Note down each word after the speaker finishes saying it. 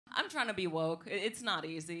I'm trying to be woke. It's not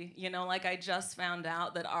easy. You know, like I just found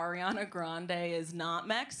out that Ariana Grande is not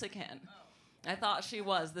Mexican. I thought she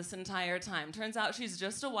was this entire time. Turns out she's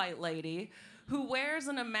just a white lady who wears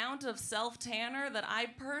an amount of self-tanner that I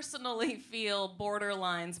personally feel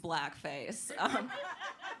borderlines blackface.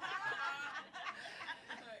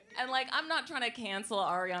 And like, I'm not trying to cancel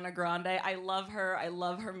Ariana Grande. I love her. I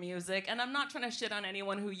love her music. And I'm not trying to shit on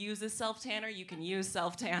anyone who uses self-tanner. You can use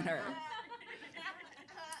self-tanner.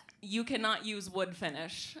 You cannot use wood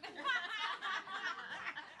finish.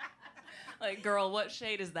 Like, girl, what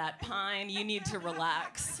shade is that? Pine? You need to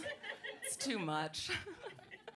relax. It's too much.